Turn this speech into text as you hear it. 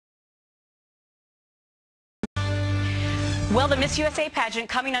Well, the Miss USA pageant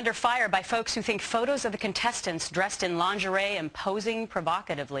coming under fire by folks who think photos of the contestants dressed in lingerie and posing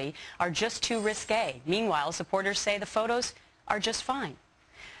provocatively are just too risque. Meanwhile, supporters say the photos are just fine.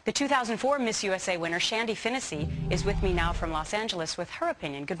 The 2004 Miss USA winner, Shandi Finnessey, is with me now from Los Angeles with her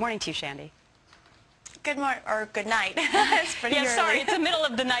opinion. Good morning to you, Shandi. Good morning, or good night. It's pretty early. Sorry, it's the middle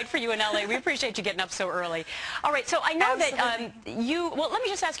of the night for you in LA. We appreciate you getting up so early. All right, so I know that well, let me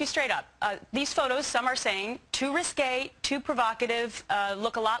just ask you straight up. These photos, some are saying, too risque, too provocative,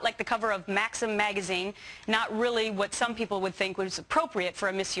 look a lot like the cover of Maxim magazine, not really what some people would think was appropriate for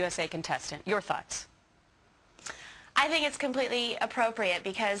a Miss USA contestant. Your thoughts? I think it's completely appropriate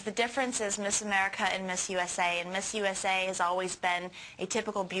because the difference is Miss America and Miss USA. And Miss USA has always been a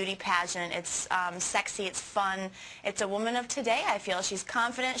typical beauty pageant. It's sexy, it's fun. It's a woman of today, I feel. She's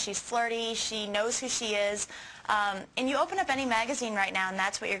confident, she's flirty, she knows who she is. And you open up any magazine right now and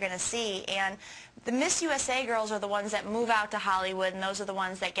that's what you're going to see. And the Miss USA girls are the ones that move out to Hollywood, and those are the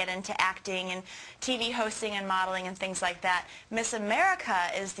ones that get into acting and TV hosting and modeling and things like that. Miss America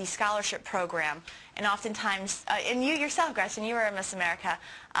is the scholarship program, and oftentimes, and you yourself, Gretchen, you were a Miss America,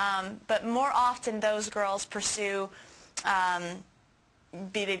 but more often those girls pursue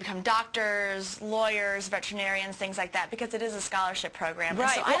they become doctors, lawyers, veterinarians, things like that, because it is a scholarship program.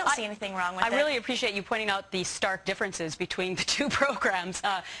 Right. So I don't see anything wrong with it. I really appreciate you pointing out the stark differences between the two programs.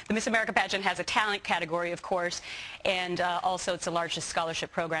 The Miss America pageant has a talent category, of course, and also it's the largest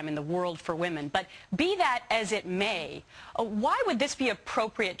scholarship program in the world for women. But be that as it may, why would this be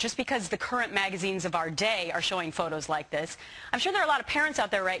appropriate just because the current magazines of our day are showing photos like this? I'm sure there are a lot of parents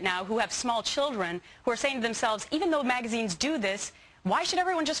out there right now who have small children who are saying to themselves, even though magazines do this, why should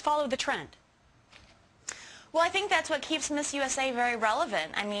everyone just follow the trend? Well, I think that's what keeps Miss USA very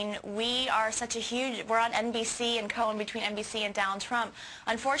relevant. I mean, we are such a huge, we're on NBC and co-in between NBC and Donald Trump.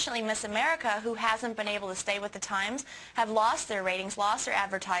 Unfortunately, Miss America, who hasn't been able to stay with the times, have lost their ratings, lost their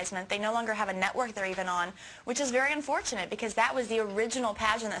advertisement. They no longer have a network they're even on, which is very unfortunate because that was the original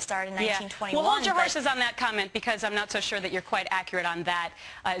pageant that started in 1921. Well, hold your horses on that comment because I'm not so sure that you're quite accurate on that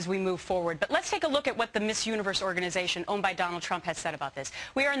as we move forward. But let's take a look at what the Miss Universe organization owned by Donald Trump has said about this.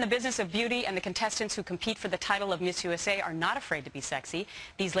 We are in the business of beauty, and the contestants who compete for the title of Miss USA are not afraid to be sexy.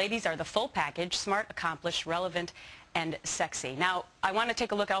 These ladies are the full package, smart, accomplished, relevant, and sexy. Now, I want to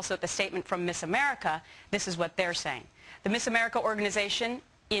take a look also at the statement from Miss America. This is what they're saying. The Miss America organization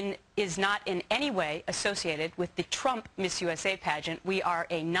is not in any way associated with the Trump Miss USA pageant. We are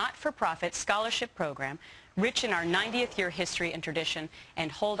a not-for-profit scholarship program, rich in our 90th year history and tradition,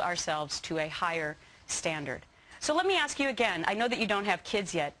 and hold ourselves to a higher standard. So let me ask you again. I know that you don't have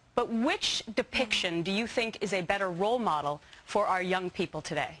kids yet, but which depiction do you think is a better role model for our young people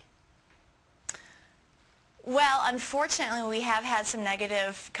today? Well, unfortunately, we have had some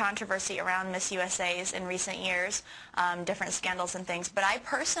negative controversy around Miss USA's in recent years, different scandals and things. But I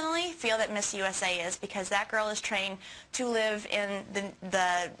personally feel that Miss USA is, because that girl is trained to live in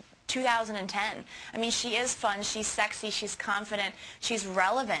the 2010. I mean, she is fun, she's sexy, she's confident, she's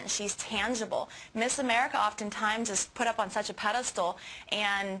relevant, she's tangible. Miss America oftentimes is put up on such a pedestal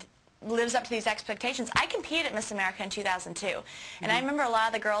and lives up to these expectations. I competed at Miss America in 2002, and I remember a lot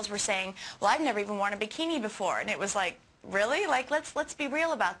of the girls were saying, well, I've never even worn a bikini before, and it was like, really? Like, let's be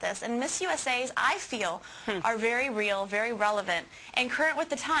real about this. And Miss USA's, I feel, are very real, very relevant, and current with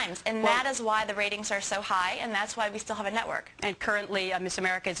the times. And that is why the ratings are so high, and that's why we still have a network. And currently, Miss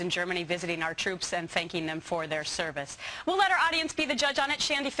America is in Germany visiting our troops and thanking them for their service. We'll let our audience be the judge on it.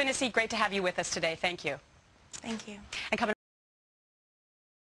 Shandi Finnessey, great to have you with us today. Thank you. Thank you. And coming